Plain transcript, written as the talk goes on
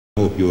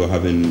Hope you are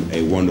having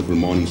a wonderful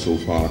morning so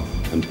far,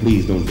 and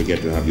please don't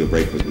forget to have your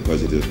breakfast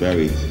because it is a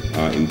very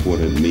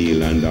important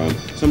meal, and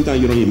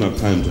sometimes you don't even have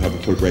time to have a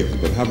full breakfast,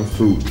 but have a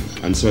fruit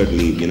and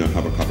certainly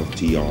have a cup of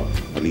tea or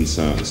at least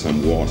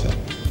some water.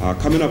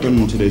 Coming up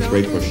on today's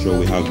breakfast show,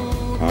 we have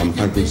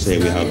thankful to say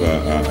we have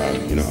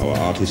our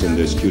artist in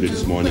the studio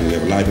this morning. We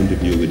have a live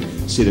interview with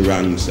Siddy,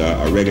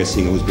 a reggae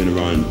singer who's been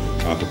around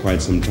for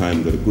quite some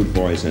time, got a good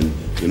voice, and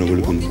we're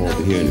looking forward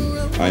to hearing him.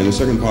 In the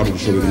second part of the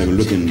show, we're going to be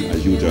looking,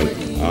 as usual,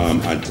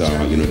 at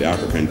the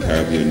African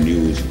Caribbean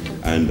news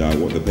and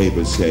what the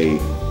papers say.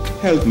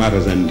 Health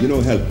matters, and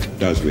health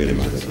does really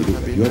matter.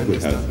 If you have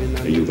good health,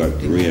 then you've got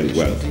real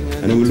wealth.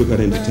 And then we look at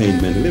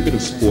entertainment, a little bit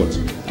of sports,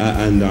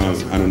 and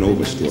an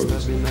over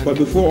stories. But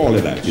before all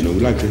of that,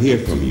 we'd like to hear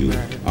from you,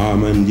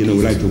 and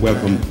we'd like to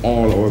welcome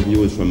all our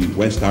viewers from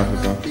West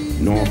Africa,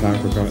 North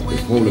Africa, the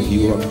whole of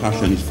Europe.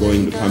 Passion is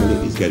growing, the family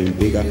is getting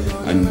bigger,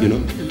 and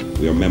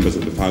we are members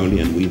of the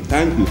family, and we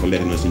thank you for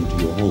letting us into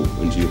your home,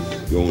 into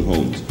your own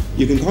homes.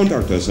 You can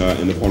contact us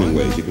in the following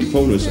ways. You can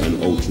phone us on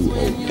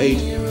 0208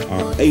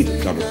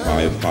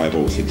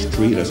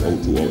 855-5063. That's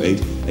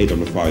 0208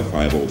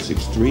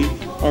 855-5063.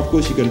 Or of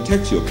course you can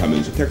text your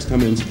comments. Text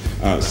comments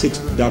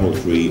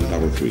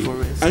 63333.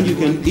 And you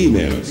can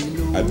email us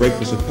at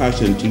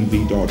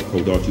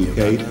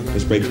breakfast@passiontv.co.uk.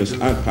 That's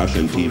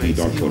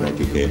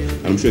breakfast@passiontv.co.uk.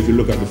 And I'm sure if you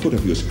look at the foot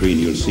of your screen,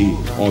 you'll see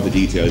all the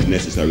details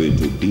necessary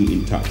to be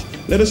in touch.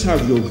 Let us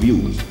have your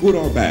views, good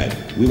or bad.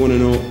 We want to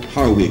know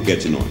how we're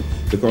getting on,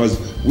 because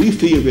we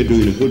feel we're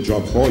doing a good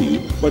job for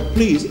you, but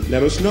please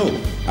let us know.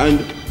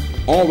 And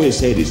always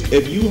say this: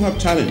 if you have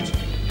talent,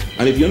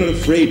 and if you're not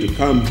afraid to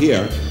come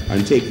here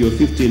and take your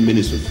 15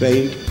 minutes of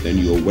fame, then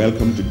you're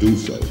welcome to do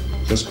so.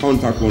 Just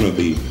contact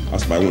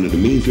us by one of the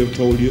means we've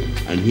told you,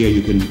 and here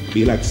you can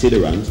be like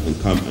Siddy and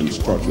come and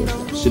strut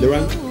yourself. Siddy,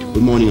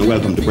 good morning and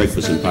welcome to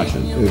Breakfast in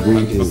Passion.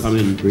 Thank you for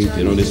coming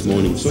this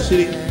morning. So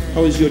Siddy,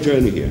 how is your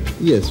journey here?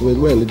 Yes,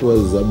 well, it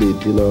was a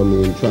bit,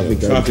 traffic.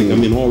 Traffic,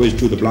 always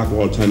through the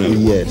Blackwall Tunnel.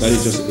 Yes. That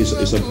is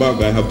it's a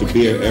bug I have to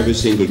bear every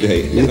single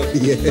day.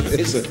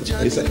 Yes.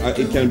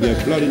 It can be a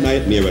bloody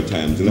nightmare at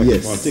times. Like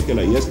in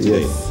particular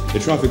yesterday, the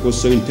traffic was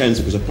so intense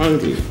because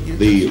apparently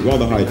the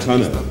rather high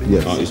tunnel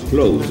is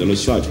closed, and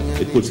as such,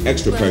 it puts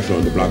extra pressure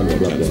on the Blackwall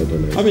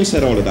Tunnel. Having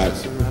said all of that,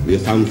 we are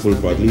thankful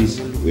for at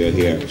least we are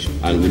here,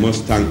 and we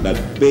must thank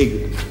that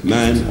big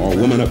man or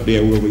woman up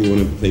there, whoever you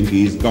want to think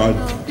he is, God.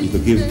 We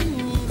could give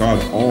God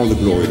all the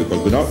glory,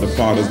 because without the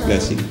Father's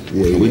blessing,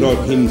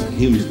 without him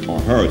or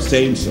her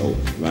saying so,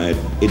 right,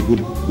 we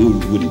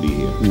wouldn't be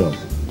here. No.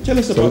 Tell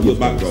us about your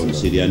background,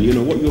 Siddy, and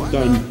what you've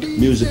done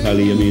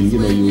musically.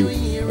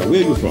 Where are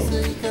you from?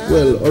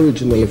 Well,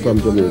 originally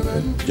from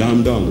Jamaica.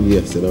 Jam down.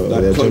 Yes,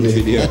 that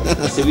country there.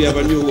 See, we have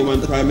a new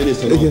woman prime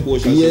minister now,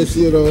 Portia. Yes,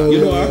 You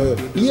know her?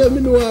 Yeah, me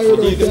know her.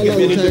 You can give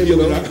me an interview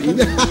with her.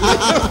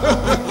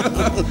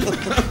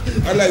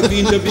 I like the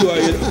interviewer,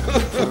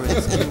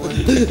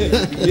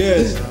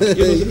 Yes.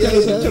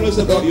 Tell us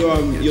about your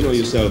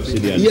yourself,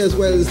 Siddy. Yes,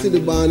 well, Siddy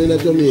born in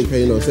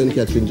Jamaica, St.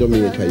 Catherine,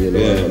 Jamaica,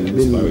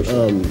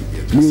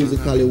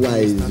 musically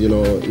wise,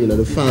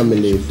 the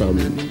family from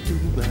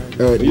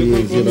early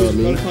years,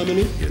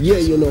 family?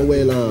 Yeah,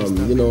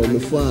 my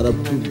father,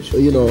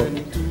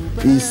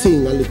 he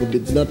sing a little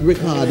bit, not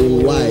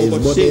recording wise,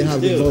 but they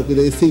have the vocal,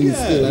 they sing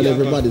still, and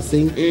everybody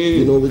sing.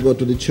 We go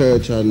to the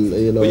church and,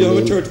 But you have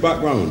a church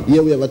background?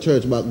 Yeah, we have a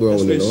church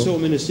background, That's where so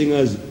many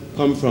singers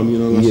come from,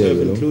 myself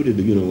included,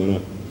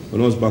 when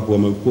I was back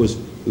home, of course,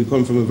 we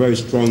come from a very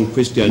strong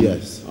Christian,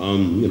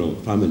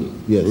 family.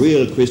 Yes.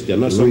 Real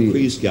Christian, not some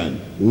Christian.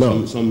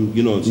 No. Some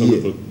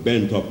little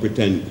bent up,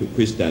 pretend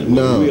Christian.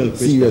 No, real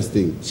Christian. Serious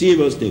thing.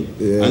 Serious thing.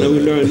 Yeah. And then we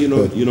learn,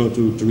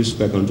 to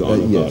respect and to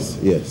honor God.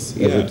 Yes,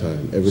 every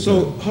time.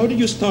 So, how did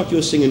you start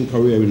your singing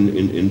career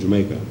in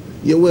Jamaica?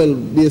 Yeah, well,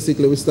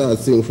 basically we start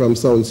singing from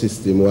sound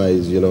system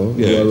wise, go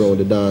around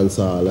the dance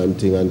hall and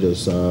thing, and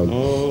just,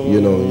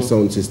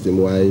 sound system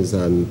wise,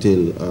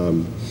 until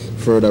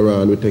further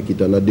on we take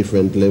it on a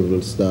different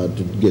level, start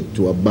to get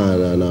to a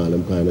band and all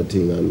them kind of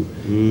thing, and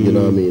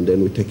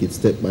then we take it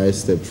step by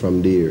step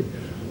from there.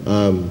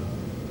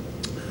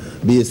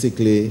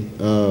 Basically,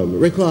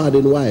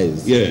 recording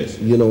wise,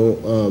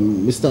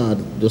 we start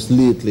just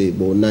lately,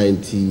 about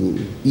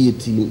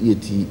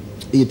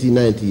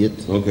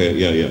 1898. Okay,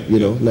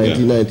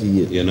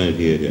 1998. Yeah,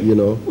 98, yeah.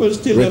 Well,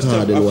 still, that's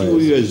a few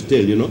years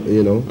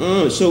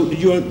still, So,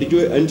 did you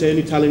enter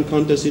any talent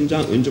contests in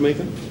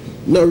Jamaica?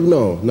 No,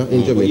 not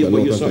in Jamaica.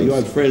 But you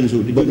had friends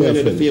who, did you know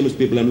any of the famous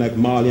people like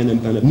Marley and them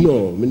kind of people?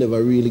 No, we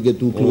never really get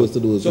too close to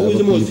those. So who's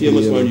the most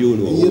famous one you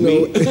know?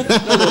 Me?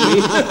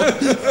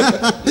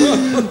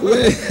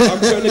 I'm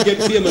trying to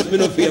get famous, we're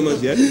not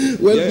famous yet.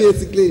 Well,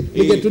 basically,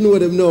 we get to know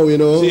them now,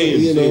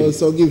 same.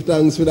 So give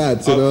thanks for that,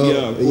 of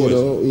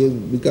course.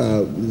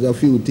 Because there's a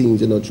few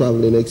things,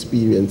 traveling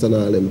experience and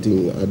all them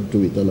things, add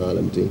to it and all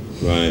them things.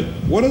 Right.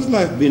 What has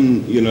life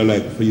been,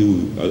 like for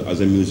you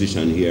as a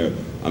musician here,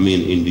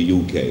 in the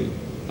UK?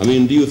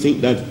 Do you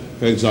think that,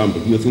 for example,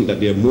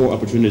 there are more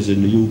opportunities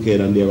in the UK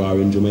than there are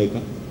in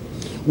Jamaica?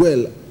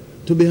 Well,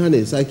 to be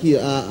honest, I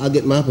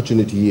get my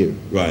opportunity here.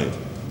 Right.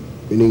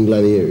 In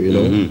England here, you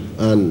know,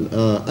 and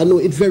I know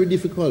it's very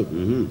difficult.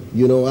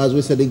 You know, as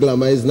we said, the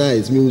glamour is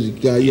nice,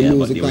 music, but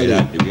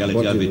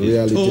the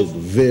reality is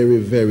very,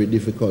 very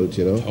difficult,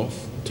 you know.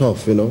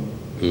 Tough, you know.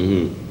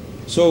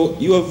 So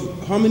you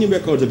have, how many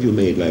records have you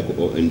made, like,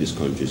 in this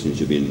country since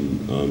you've been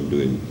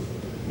doing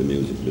the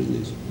music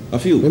business? A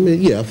few?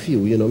 Yeah, a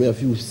few, you know, a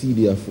few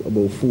CD,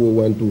 about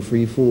 4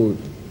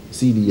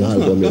 CD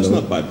album. That's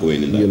not bad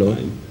going in that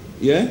time.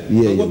 Yeah?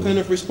 And what kind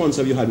of response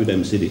have you had with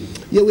them, Siddy?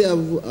 Yeah, we have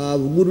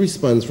good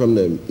response from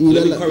them.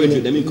 They encourage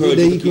you to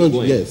keep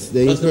going. Yes,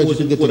 they That's encourage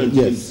the most important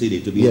thing in Siddy,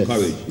 to be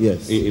encouraged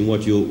in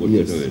what you're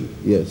doing.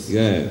 Yes.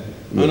 Yeah.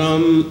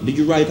 And did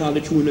you write all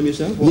the tune them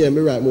yourself? Yeah, me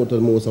write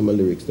most of my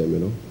lyrics them, you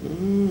know.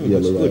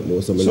 That's good.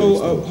 Most of my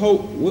lyrics. So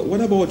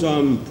what about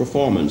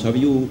performance? Have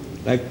you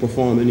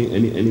performed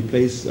any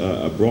place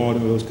abroad or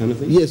those kind of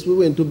things? Yes, we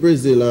went to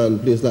Brazil and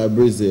places like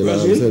Brazil.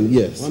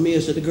 Yes. I mean, I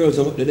said the girls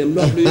are them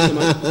lovely.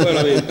 Well,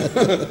 I mean,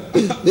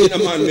 being a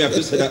man, we have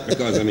to say that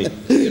because I mean,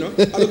 you know,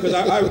 because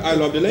I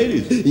love the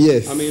ladies.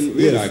 Yes. I mean,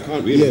 really, I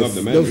can't really love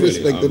the men. Don't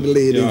respect the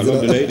ladies. Yeah, I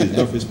love the ladies.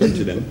 Don't respect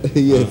to them.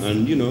 Yes.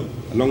 And you know,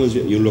 as long as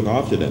you look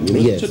after them. You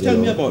know? Yes, so tell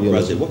me about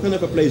Brazil. What kind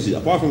of a place is it?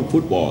 Apart from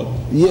football?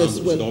 Yes,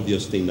 it's the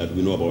obvious thing that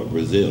we know about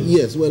Brazil.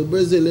 Yes, well,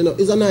 Brazil, you know,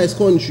 is a nice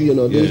country. You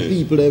know, those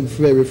people they're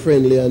very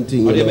friendly and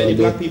things. Are there many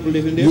black people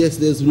living there? Yes,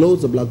 there's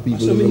loads of black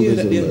people in Brazil.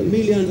 That there are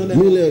millions of them.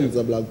 Millions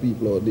of black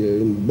people out there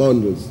in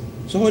bundles.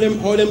 So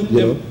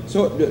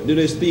so do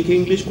they speak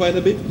English quite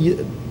a bit?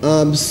 Yeah,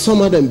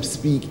 some of them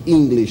speak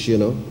English, you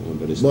know,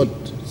 but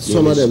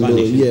some of them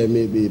Spanish, don't. Yeah,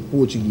 maybe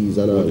Portuguese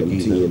and all them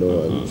things, you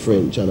know, and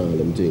French and all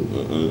them things.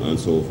 And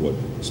so forth.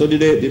 So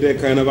did they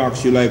kind of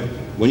ask you, like,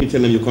 when you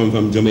tell them you come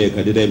from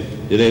Jamaica, did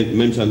they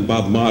mention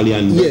Bob Marley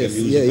and yes,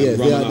 music?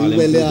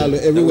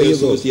 Everywhere you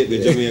go.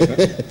 With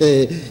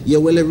Jamaica? Yeah,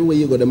 well, everywhere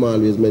you go, them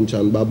always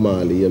mention Bob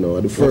Marley, you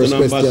know. The first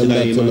question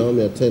that, you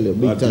know, I tell you,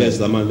 big time. Bless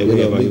the man, we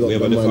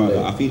have the father.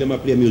 I feel them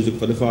play music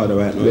for the father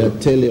right now. I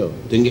tell you.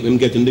 Then get him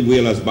getting the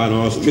wheelers band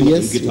or string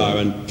guitar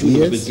and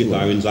tune up his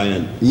guitar in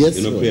Zion. Yes,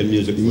 you know, playing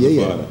music for the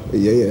father.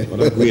 Yeah.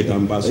 What a great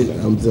ambassador.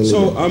 I'm telling you.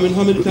 So, I mean,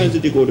 how many times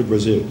did you go to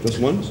Brazil? Just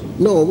once?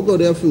 No, we go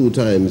there a few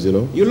times, you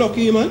know. You're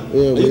lucky, man.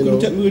 Yeah, you couldn't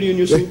take me with you in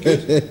your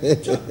suitcase.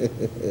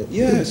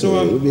 Yeah,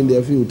 so we've been there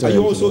a few times.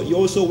 You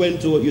also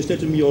went to, you said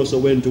to me you also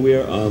went to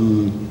where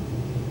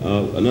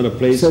another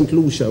place? St.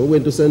 Lucia. We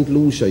went to St.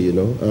 Lucia, you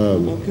know.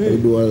 We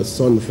do a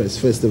Sunfest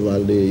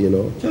festival there, you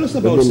know. Tell us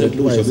about St.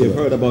 Lucia. We've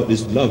heard about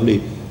this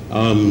lovely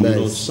you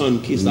know,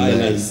 sun-kissed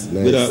island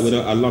with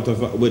a lot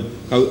of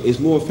it's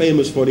more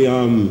famous for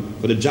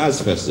the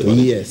jazz festival.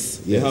 Yes.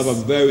 They have a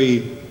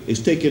very. It's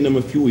taken them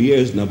a few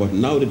years now, but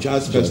now the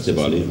jazz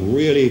festival is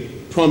really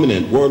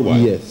prominent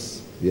worldwide.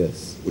 Yes.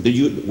 Were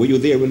you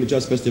there when the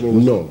jazz festival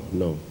was?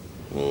 No.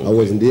 Okay. I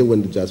wasn't there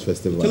when the jazz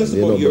festival. Tell us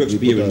about your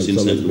experience in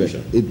St.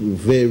 Lucia. It was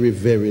very,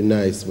 very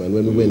nice, man.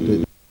 When we went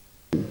to it,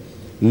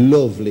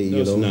 lovely, you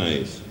know. That's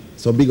nice.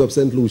 So big up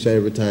St. Lucia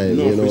every time,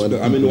 you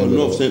know. I mean,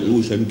 enough St.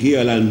 Lucia and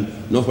Gail and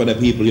enough other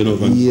people, you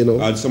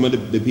know. Some of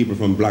the people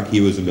from Black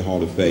Heroes in the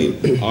Hall of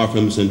Fame are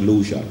from St.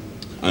 Lucia.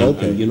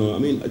 And, you know, I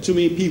mean, to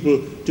me,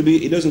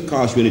 it doesn't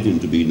cost you anything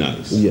to be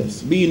nice.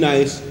 Yes. Be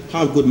nice,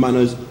 have good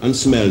manners, and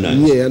smell nice.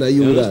 Yeah, and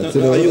you that.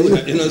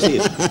 You know, see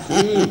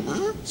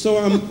it.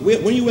 So,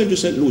 when you went to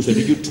St. Lucia,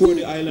 did you tour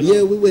the island?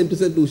 Yeah, we went to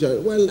St. Lucia.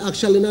 Well,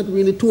 actually, not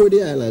really tour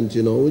the island,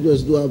 you know. We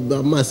just do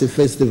a massive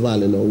festival,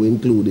 you know. We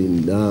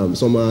including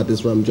some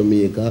artists from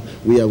Jamaica.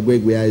 We have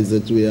Gregory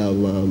Isaac. We have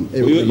you were on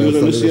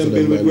the same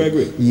bill with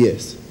Gregory?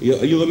 Yes. You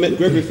ever met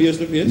Gregory face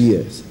to face?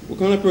 Yes. What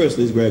kind of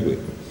person is Gregory?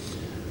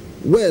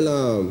 Well,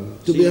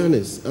 to be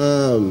honest,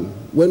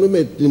 when we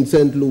met in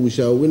St.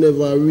 Lucia, we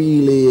never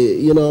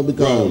really, you know,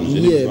 because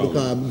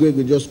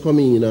Gregory just come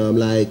in,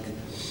 like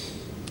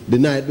the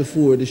night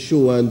before the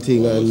show and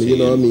thing, and you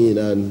know what I mean,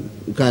 and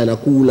kind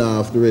of cool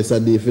off the rest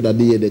of the day for the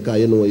day, because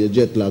you know, your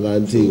jet lag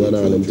and thing and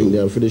all them things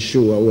there for the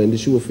show, and when the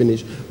show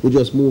finished, we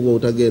just move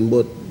out again,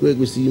 but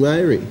Gregory see my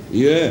Irie.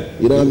 Yeah.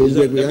 You know what I mean?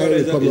 Gregory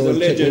Irie come out. He's a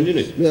legend,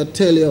 isn't it? May I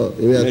tell you,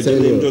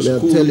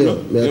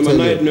 You're a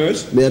night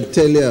nurse. May I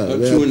tell you,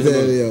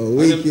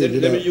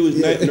 let me use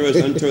night nurse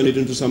and turn it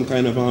into some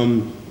kind of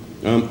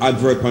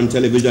advert on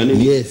television.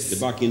 Yes. The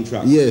backing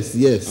track. Yes.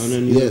 And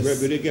then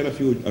Gregory, they get a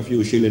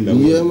few shilling that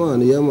way. Yeah,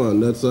 man.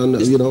 That's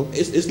you know.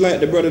 It's like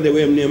the brother they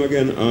name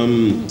again.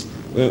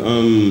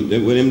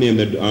 They name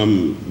that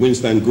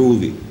Winston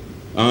Groovy.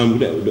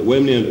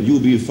 When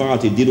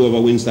UB40 did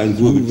over Winston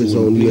Groovy, please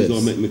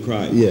don't make me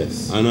cry.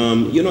 Yes.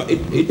 And you know,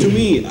 it to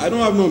me, I don't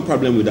have no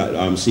problem with that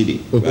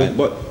Siddy, right?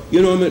 But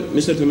you know, I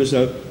said to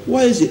myself,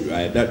 why is it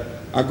right that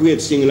a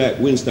great singer like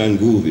Winston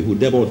Groovy, who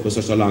debuted for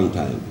such a long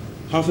time,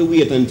 have to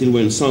wait until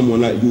when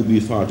someone like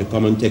UB40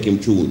 come and take him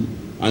tune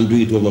and do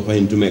it over for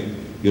him to make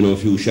you know, a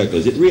few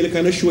shekels. It really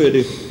kind of shows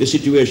you the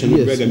situation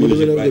with reggae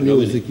music right now.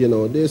 Music, you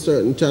know, there's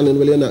certain channel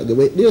where you're not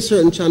getting. There's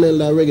certain channel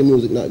that reggae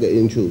music not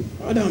getting through.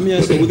 Oh, damn,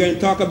 yeah, so we're going to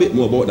talk a bit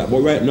more about that.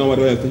 But right now, I'd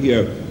like to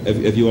hear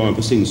if you want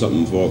to sing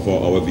something for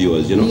our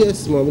viewers, you know.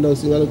 Yes, man, we don't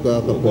sing a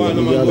couple. Well,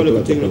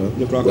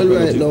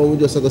 right now, we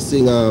just have to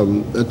sing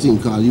a thing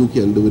called "You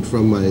Can Do It"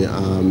 from my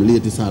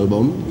latest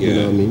album. Yeah. You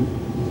know what I mean?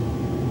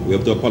 We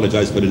have to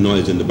apologize for the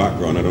noise in the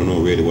background. I don't know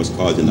really what's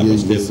causing that, but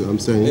still, yes, I'm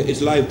saying it's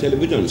live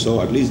television,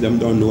 so at least them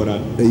don't know that.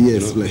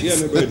 Yes, you know? Yeah,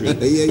 my brethren.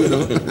 yeah, you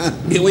know.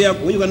 Hey,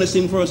 what you gonna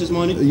sing for us this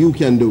morning? You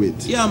Can Do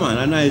It. Yeah, man,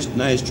 a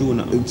nice tune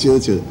now.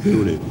 Chill.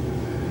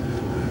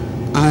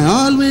 I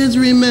always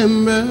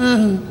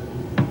remember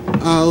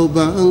how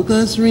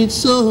Bankers reached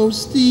so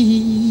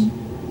steep.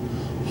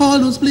 All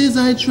those places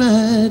I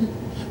tried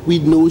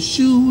with no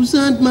shoes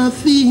at my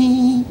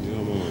feet.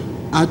 Yeah,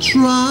 man. I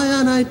try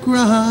and I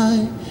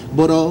cry,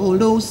 but all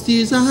those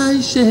tears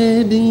I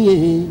shed,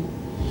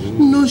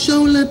 no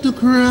shoulder to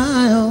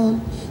cry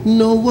on,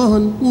 no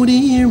one would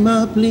hear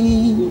my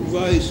plea. Good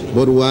voice.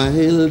 But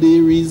while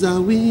there is a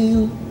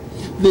will,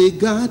 they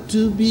got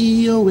to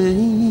be a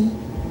way.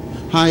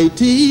 I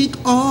take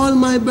all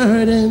my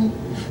burden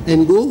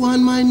and go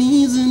on my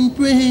knees and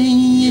pray.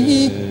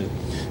 Yeah.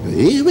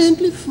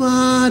 Heavenly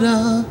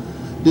Father,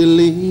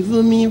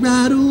 deliver me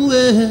right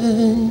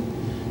away.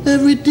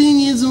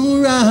 Everything is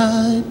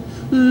alright.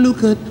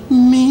 Look at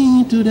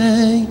me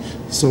today.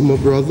 So my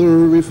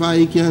brother, if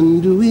I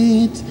can do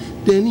it,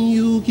 then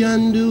you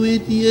can do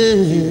it,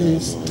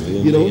 yes.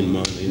 Yeah, you know,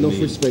 enough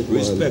respect, man.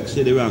 Respect,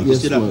 Siddy Rank.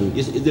 Yes,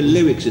 the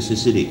lyrics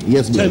is Siddy.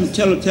 Yes,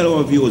 tell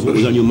our viewers what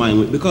was on your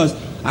mind, because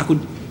I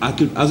could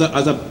as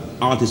an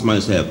artist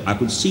myself, I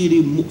could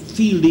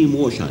feel the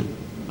emotion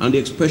and the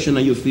expression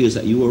on your face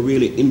that you were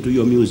really into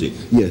your music.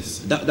 Yes.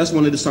 That's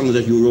one of the songs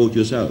that you wrote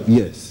yourself.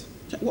 Yes.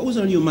 What was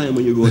on your mind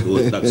when you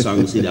wrote that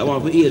song, Siddy? I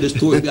want to hear the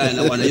story behind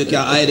that one. You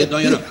can't hide it, no,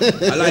 you know.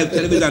 I live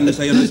television, this,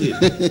 you know, see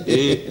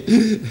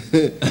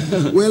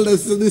it. Well,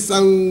 this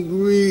song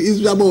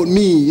is about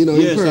me, you know,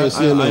 yes, in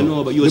person. I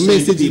know, but you were the saying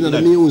message to people in the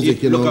that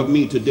music, you know. Look at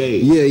me today.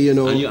 Yeah, you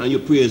know. And you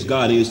praise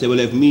God, and you say, well,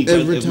 if we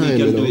can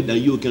do it, then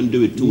you can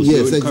do it too. So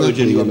yes, you're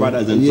encouraging your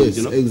brothers and sisters,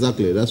 you know.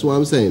 Exactly. That's what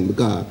I'm saying.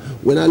 Because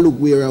when I look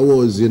where I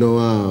was, you know,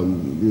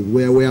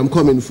 where I'm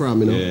coming from,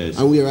 you know, yes.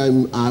 and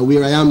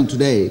where I am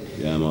today.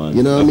 Yeah, man.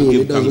 You know what I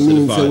mean? It doesn't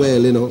mean so well,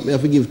 you know. I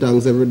have to give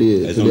thanks every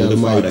day to the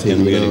Almighty.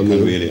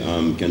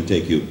 Can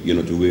take you, you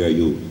know, to where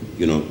you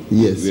know,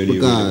 yes, where because, you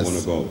really want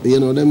to go. You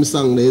know, that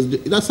song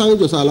is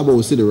just all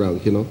about Siddy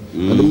Rank, you know,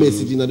 and the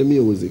message in the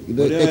music.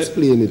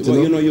 Explain it,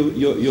 you know,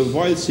 your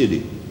voice,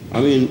 Siddy.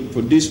 I mean,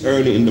 for this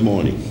early in the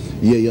morning.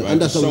 Yeah, right?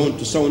 And that's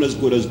to sound as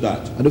good as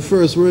that. The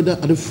first word,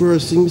 the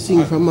first thing we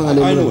sing from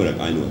morning. I know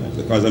that,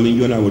 because I mean,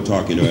 you and I were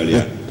talking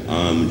earlier,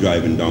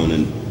 driving down,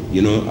 and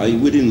you know,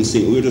 we didn't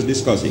sing, we were just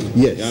discussing.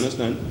 Yes. You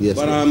understand? Yes.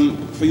 But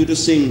for you to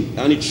sing,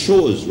 and it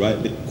shows,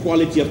 right, the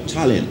quality of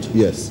talent.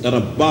 Yes. That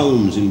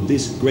abounds in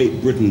this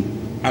Great Britain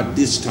at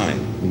this time.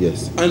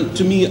 Yes. And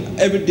to me,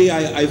 every day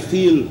I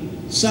feel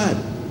sad.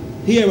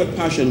 Here at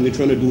Passion, we're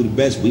trying to do the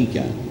best we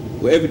can.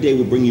 Where every day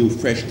we bring you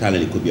fresh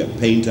talent. It could be a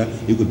painter,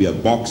 it could be a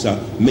boxer,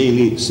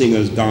 mainly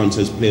singers,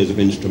 dancers, players of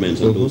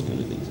instruments, and those kind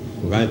of things,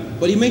 right?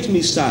 But it makes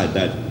me sad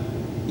that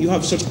you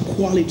have such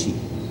quality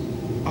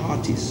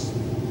artists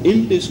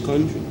in this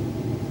country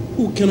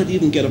who cannot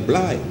even get a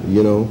blind.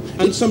 You know.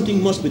 And something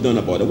must be done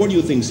about it. What do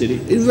you think, Siddy?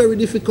 It's very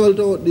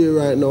difficult out there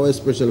right now,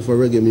 especially for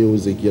reggae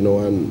music, you know,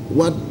 and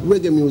what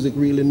reggae music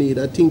really need,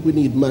 I think we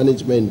need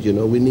management, you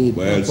know, we need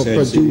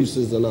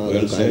producers and all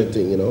that kind of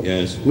thing, you know.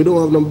 Yes. We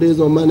don't have there's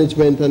no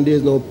management and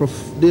there's no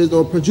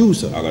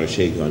producer. I got to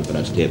shake you on for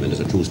that statement.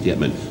 It's a true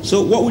statement.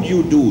 So what would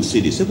you do,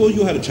 Siddy? Suppose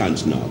you had a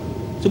chance now.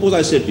 Suppose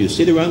I said to you,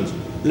 Siddy Ranks,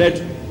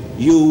 let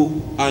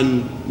you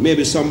and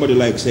maybe somebody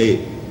like,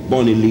 say,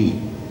 Bonnie Lee,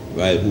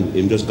 right,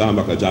 who just gone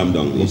back to Jam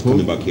Down, he's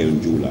coming back here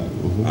in July.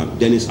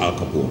 Dennis Al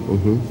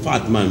Capone,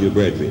 Fat Man, your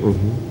brethren,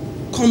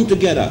 come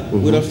together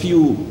with a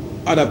few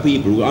other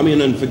people. I mean,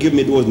 and forgive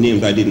me those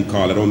names I didn't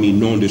call. I don't mean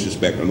no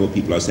disrespect. I know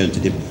people are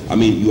sensitive. I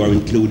mean, you are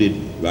included,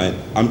 right?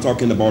 I'm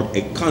talking about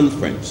a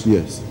conference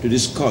to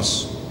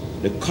discuss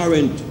the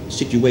current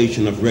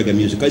situation of reggae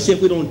music. I say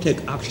if we don't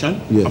take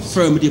action,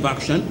 affirmative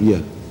action,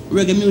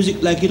 reggae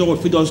music like it out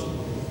for us.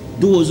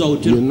 Doors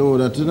out, you know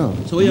that you know.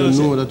 So we are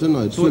know that you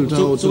know. It's filter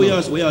out. So we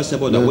are say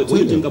about that. What do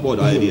you think about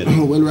the idea?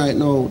 Well, right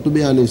now, to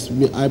be honest,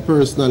 I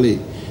personally,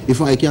 if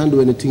I can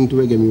do anything to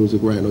reggae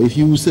music right now, if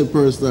you say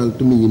personal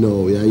to me, you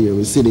know, yeah, here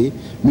in Siddy,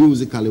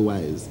 musically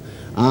wise,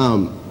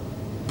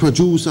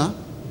 producer,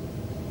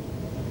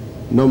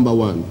 number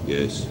one.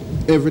 Yes.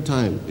 Every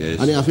time. Yes.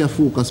 And you have to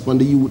focus on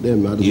the youth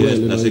them as yes, well.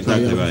 You that's know,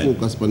 exactly you have right. to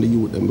focus on the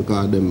youth them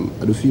because them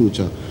are the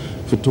future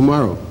for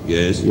tomorrow.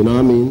 Yes. You know what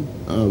I mean?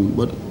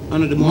 But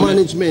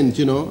management,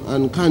 you know,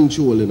 and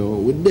control, you know,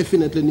 we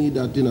definitely need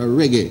that in a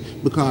reggae,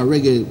 because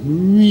reggae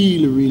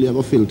really have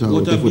a filter.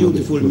 What a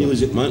beautiful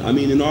music, man. I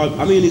mean, you know,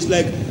 I mean, it's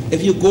like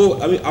if you go,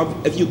 I mean,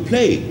 if you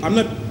play, I'm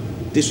not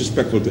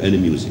disrespectful to any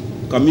music,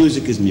 because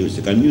music is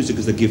music, and music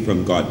is a gift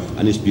from God,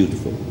 and it's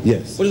beautiful.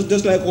 Yes. But it's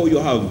just like how you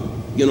have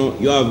you know,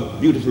 you have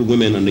beautiful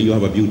women and then you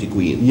have a beauty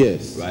queen.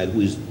 Yes. Right,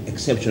 who is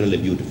exceptionally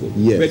beautiful.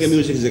 Yes. Reggae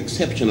music is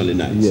exceptionally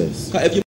nice. Yes. If you